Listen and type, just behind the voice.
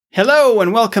Hello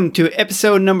and welcome to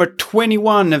episode number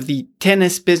 21 of the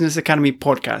Tennis Business Academy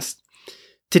podcast.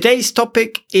 Today's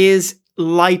topic is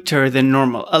lighter than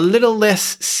normal, a little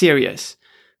less serious.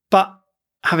 But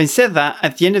having said that,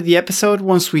 at the end of the episode,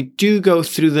 once we do go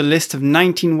through the list of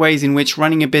 19 ways in which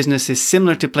running a business is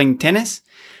similar to playing tennis,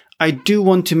 I do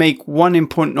want to make one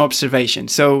important observation,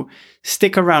 so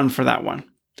stick around for that one.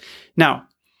 Now,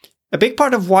 a big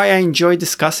part of why I enjoy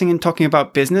discussing and talking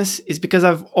about business is because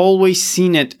I've always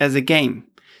seen it as a game,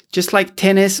 just like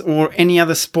tennis or any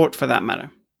other sport for that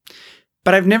matter.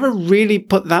 But I've never really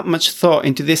put that much thought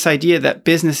into this idea that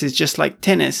business is just like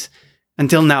tennis,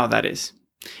 until now that is.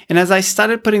 And as I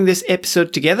started putting this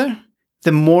episode together,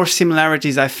 the more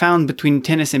similarities I found between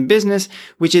tennis and business,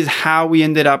 which is how we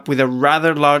ended up with a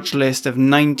rather large list of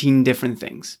 19 different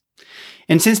things.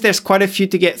 And since there's quite a few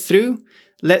to get through,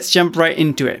 let's jump right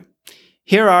into it.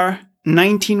 Here are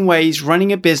 19 ways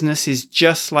running a business is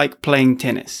just like playing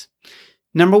tennis.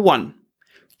 Number 1,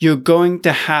 you're going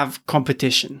to have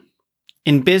competition.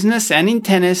 In business and in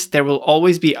tennis, there will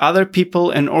always be other people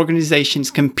and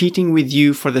organizations competing with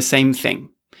you for the same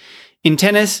thing. In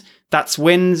tennis, that's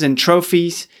wins and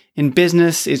trophies. In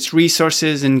business, it's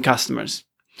resources and customers.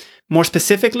 More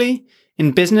specifically,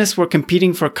 in business, we're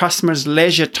competing for customers'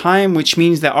 leisure time, which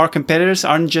means that our competitors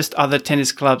aren't just other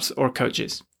tennis clubs or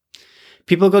coaches.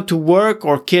 People go to work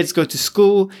or kids go to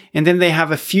school, and then they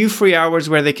have a few free hours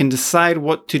where they can decide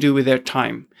what to do with their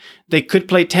time. They could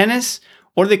play tennis,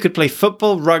 or they could play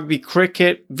football, rugby,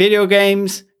 cricket, video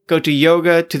games, go to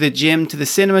yoga, to the gym, to the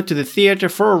cinema, to the theater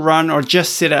for a run, or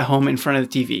just sit at home in front of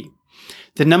the TV.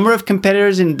 The number of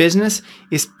competitors in business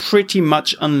is pretty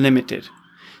much unlimited.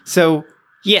 So,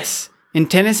 yes, in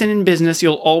tennis and in business,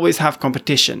 you'll always have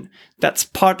competition. That's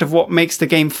part of what makes the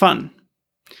game fun.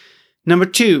 Number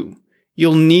 2,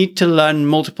 you'll need to learn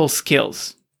multiple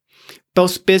skills.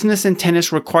 Both business and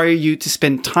tennis require you to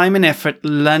spend time and effort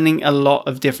learning a lot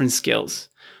of different skills.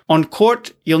 On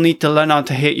court, you'll need to learn how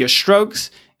to hit your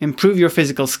strokes, improve your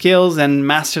physical skills, and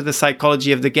master the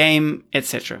psychology of the game,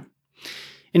 etc.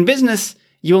 In business,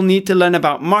 you'll need to learn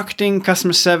about marketing,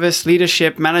 customer service,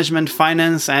 leadership, management,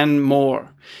 finance, and more.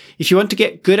 If you want to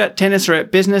get good at tennis or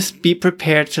at business, be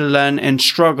prepared to learn and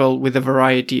struggle with a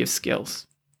variety of skills.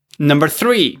 Number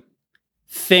 3,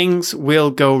 things will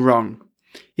go wrong.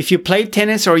 If you play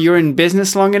tennis or you're in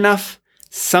business long enough,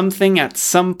 something at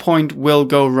some point will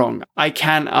go wrong. I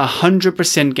can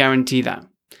 100% guarantee that.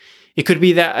 It could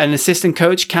be that an assistant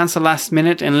coach canceled last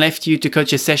minute and left you to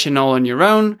coach a session all on your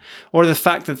own, or the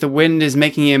fact that the wind is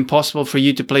making it impossible for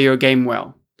you to play your game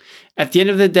well. At the end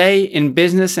of the day, in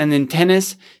business and in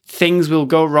tennis, things will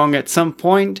go wrong at some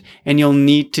point and you'll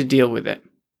need to deal with it.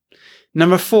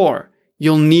 Number 4,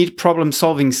 you'll need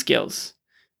problem-solving skills.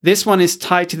 This one is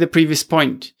tied to the previous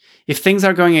point. If things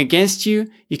are going against you,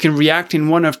 you can react in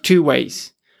one of two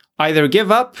ways. Either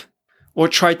give up or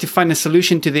try to find a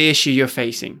solution to the issue you're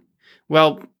facing.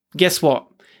 Well, guess what?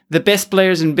 The best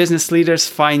players and business leaders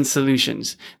find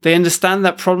solutions. They understand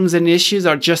that problems and issues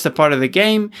are just a part of the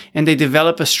game, and they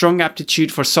develop a strong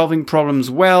aptitude for solving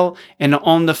problems well and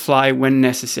on the fly when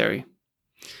necessary.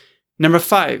 Number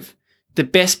 5, the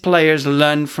best players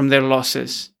learn from their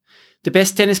losses. The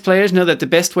best tennis players know that the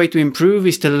best way to improve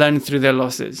is to learn through their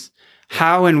losses.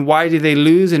 How and why do they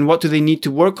lose, and what do they need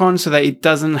to work on so that it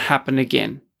doesn't happen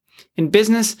again? In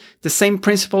business, the same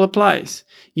principle applies.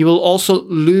 You will also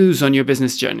lose on your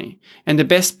business journey, and the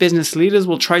best business leaders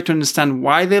will try to understand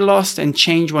why they lost and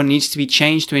change what needs to be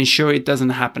changed to ensure it doesn't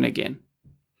happen again.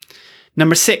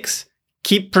 Number 6,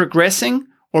 keep progressing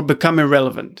or become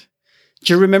irrelevant.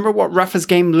 Do you remember what Rafa's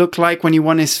game looked like when he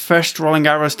won his first Roland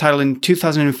Garros title in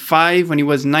 2005 when he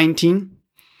was 19?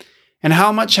 And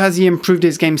how much has he improved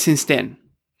his game since then?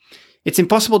 It's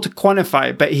impossible to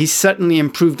quantify, but he's certainly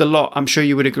improved a lot, I'm sure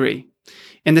you would agree.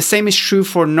 And the same is true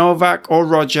for Novak or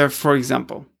Roger, for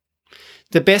example.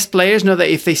 The best players know that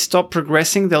if they stop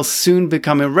progressing, they'll soon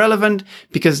become irrelevant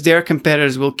because their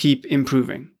competitors will keep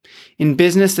improving. In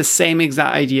business, the same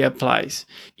exact idea applies.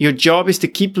 Your job is to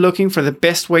keep looking for the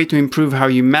best way to improve how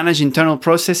you manage internal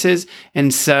processes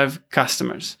and serve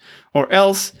customers, or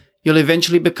else you'll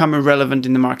eventually become irrelevant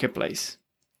in the marketplace.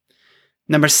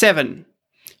 Number 7,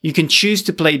 you can choose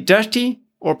to play dirty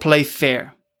or play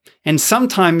fair. And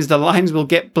sometimes the lines will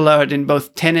get blurred in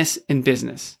both tennis and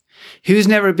business. Who's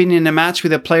never been in a match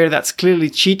with a player that's clearly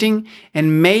cheating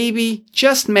and maybe,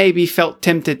 just maybe, felt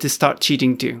tempted to start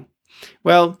cheating too?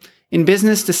 Well, in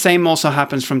business, the same also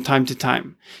happens from time to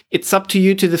time. It's up to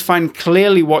you to define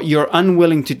clearly what you're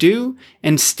unwilling to do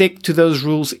and stick to those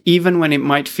rules even when it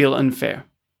might feel unfair.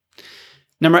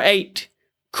 Number 8,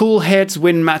 cool heads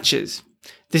win matches.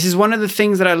 This is one of the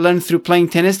things that I learned through playing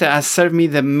tennis that has served me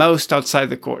the most outside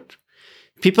the court.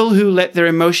 People who let their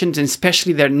emotions, and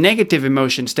especially their negative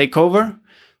emotions, take over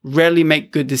rarely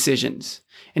make good decisions.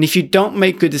 And if you don't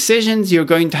make good decisions, you're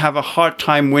going to have a hard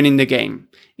time winning the game,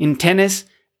 in tennis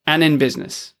and in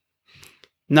business.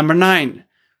 Number 9,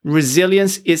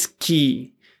 resilience is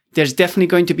key. There's definitely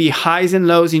going to be highs and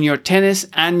lows in your tennis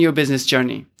and your business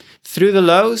journey. Through the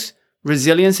lows,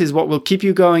 resilience is what will keep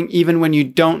you going even when you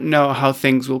don't know how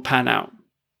things will pan out.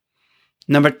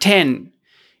 Number 10,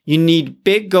 you need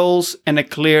big goals and a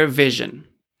clear vision.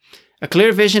 A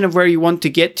clear vision of where you want to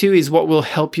get to is what will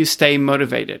help you stay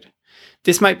motivated.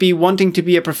 This might be wanting to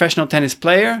be a professional tennis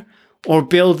player or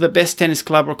build the best tennis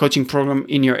club or coaching program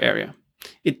in your area.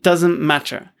 It doesn't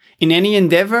matter. In any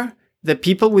endeavor, the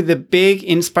people with the big,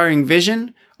 inspiring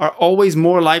vision are always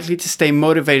more likely to stay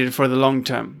motivated for the long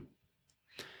term.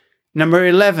 Number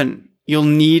 11, you'll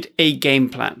need a game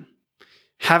plan.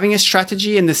 Having a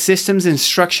strategy and the systems and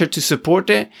structure to support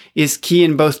it is key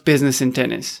in both business and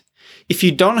tennis. If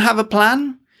you don't have a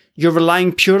plan, you're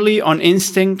relying purely on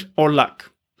instinct or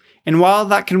luck. And while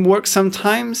that can work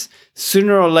sometimes,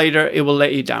 sooner or later it will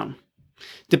let you down.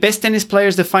 The best tennis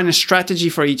players define a strategy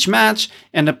for each match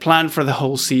and a plan for the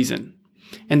whole season.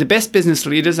 And the best business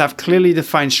leaders have clearly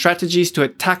defined strategies to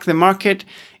attack the market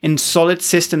and solid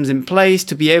systems in place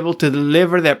to be able to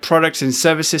deliver their products and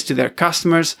services to their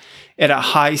customers at a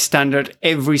high standard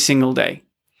every single day.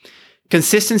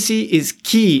 Consistency is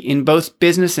key in both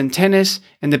business and tennis,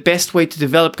 and the best way to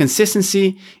develop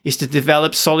consistency is to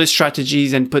develop solid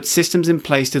strategies and put systems in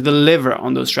place to deliver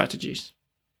on those strategies.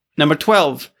 Number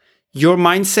 12, your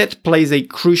mindset plays a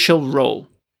crucial role.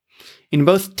 In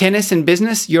both tennis and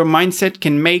business, your mindset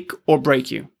can make or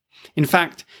break you. In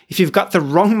fact, if you've got the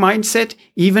wrong mindset,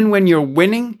 even when you're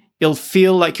winning, it'll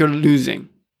feel like you're losing.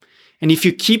 And if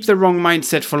you keep the wrong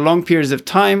mindset for long periods of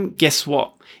time, guess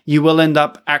what? You will end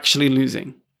up actually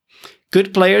losing.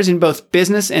 Good players in both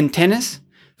business and tennis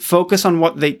focus on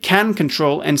what they can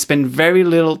control and spend very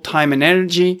little time and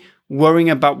energy worrying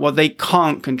about what they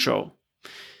can't control.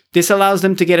 This allows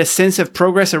them to get a sense of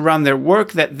progress around their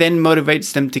work that then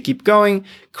motivates them to keep going,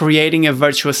 creating a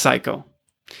virtuous cycle.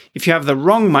 If you have the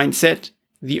wrong mindset,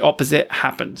 the opposite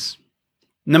happens.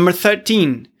 Number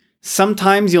 13,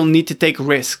 sometimes you'll need to take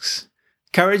risks.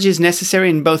 Courage is necessary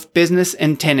in both business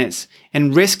and tennis,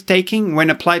 and risk-taking, when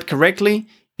applied correctly,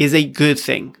 is a good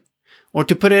thing. Or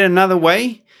to put it another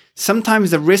way,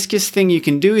 sometimes the riskiest thing you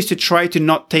can do is to try to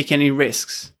not take any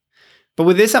risks. But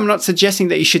with this, I'm not suggesting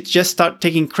that you should just start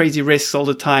taking crazy risks all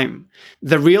the time.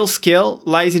 The real skill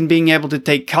lies in being able to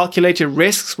take calculated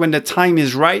risks when the time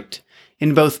is right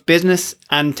in both business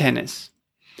and tennis.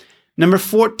 Number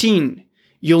 14,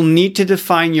 you'll need to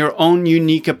define your own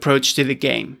unique approach to the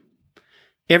game.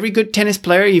 Every good tennis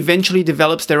player eventually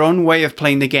develops their own way of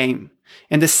playing the game,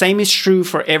 and the same is true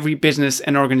for every business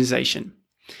and organization.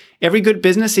 Every good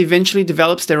business eventually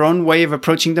develops their own way of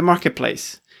approaching the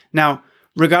marketplace. Now,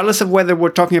 regardless of whether we're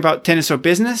talking about tennis or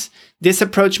business, this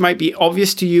approach might be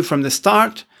obvious to you from the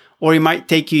start, or it might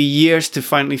take you years to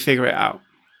finally figure it out.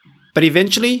 But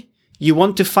eventually, you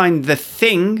want to find the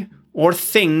thing or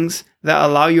things that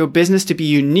allow your business to be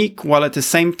unique while at the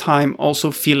same time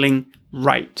also feeling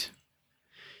right.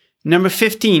 Number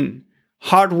 15,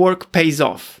 hard work pays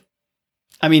off.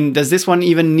 I mean, does this one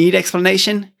even need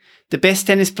explanation? The best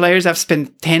tennis players have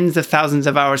spent tens of thousands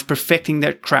of hours perfecting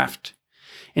their craft.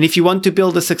 And if you want to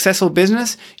build a successful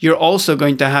business, you're also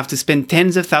going to have to spend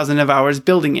tens of thousands of hours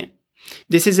building it.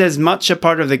 This is as much a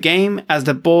part of the game as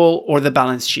the ball or the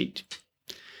balance sheet.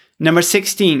 Number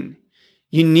 16,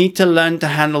 you need to learn to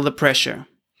handle the pressure.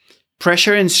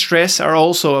 Pressure and stress are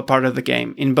also a part of the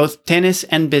game in both tennis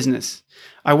and business.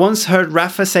 I once heard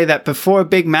Rafa say that before a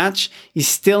big match, he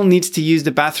still needs to use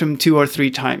the bathroom 2 or 3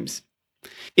 times.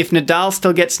 If Nadal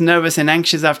still gets nervous and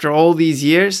anxious after all these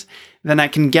years, then I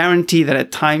can guarantee that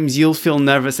at times you'll feel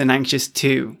nervous and anxious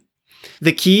too.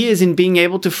 The key is in being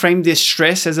able to frame this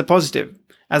stress as a positive,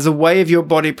 as a way of your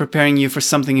body preparing you for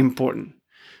something important,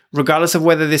 regardless of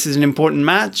whether this is an important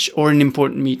match or an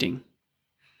important meeting.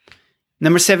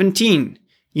 Number 17,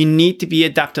 you need to be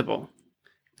adaptable.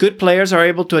 Good players are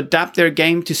able to adapt their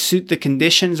game to suit the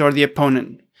conditions or the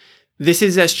opponent. This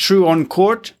is as true on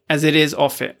court as it is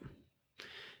off it.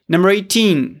 Number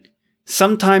 18,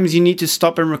 sometimes you need to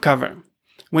stop and recover.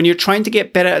 When you're trying to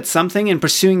get better at something and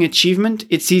pursuing achievement,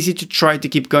 it's easy to try to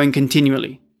keep going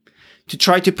continually, to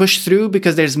try to push through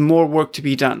because there's more work to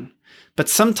be done. But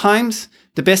sometimes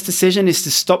the best decision is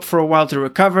to stop for a while to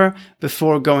recover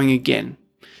before going again.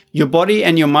 Your body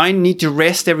and your mind need to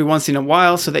rest every once in a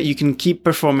while so that you can keep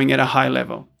performing at a high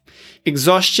level.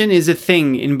 Exhaustion is a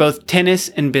thing in both tennis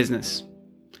and business.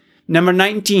 Number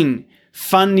 19,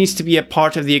 fun needs to be a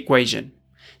part of the equation.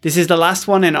 This is the last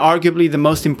one and arguably the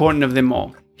most important of them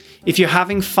all. If you're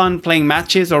having fun playing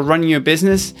matches or running your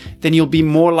business, then you'll be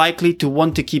more likely to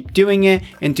want to keep doing it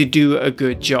and to do a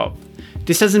good job.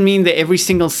 This doesn't mean that every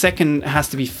single second has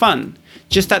to be fun,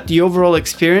 just that the overall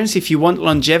experience, if you want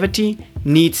longevity,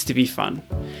 needs to be fun.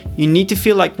 You need to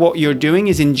feel like what you're doing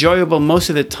is enjoyable most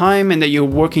of the time and that you're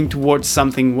working towards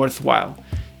something worthwhile.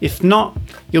 If not,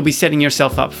 you'll be setting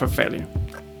yourself up for failure.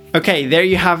 Okay, there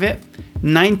you have it.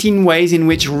 19 ways in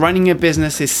which running a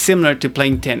business is similar to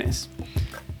playing tennis.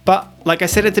 But like I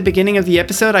said at the beginning of the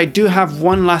episode, I do have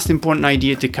one last important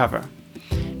idea to cover.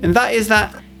 And that is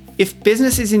that if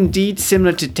business is indeed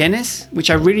similar to tennis, which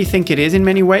I really think it is in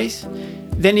many ways,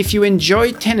 then if you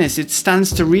enjoy tennis, it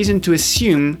stands to reason to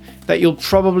assume that you'll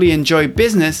probably enjoy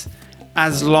business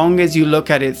as long as you look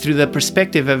at it through the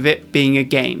perspective of it being a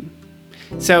game.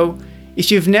 So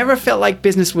if you've never felt like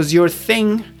business was your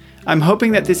thing, I'm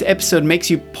hoping that this episode makes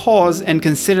you pause and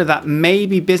consider that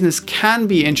maybe business can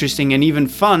be interesting and even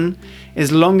fun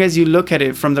as long as you look at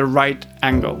it from the right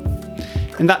angle.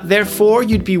 And that therefore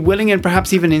you'd be willing and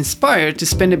perhaps even inspired to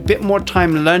spend a bit more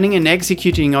time learning and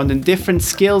executing on the different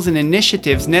skills and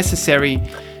initiatives necessary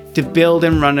to build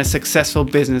and run a successful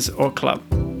business or club.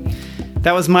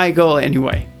 That was my goal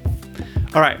anyway.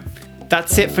 All right,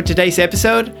 that's it for today's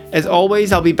episode. As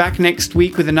always, I'll be back next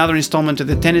week with another installment of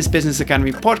the Tennis Business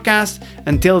Academy podcast.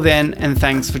 Until then, and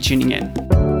thanks for tuning in.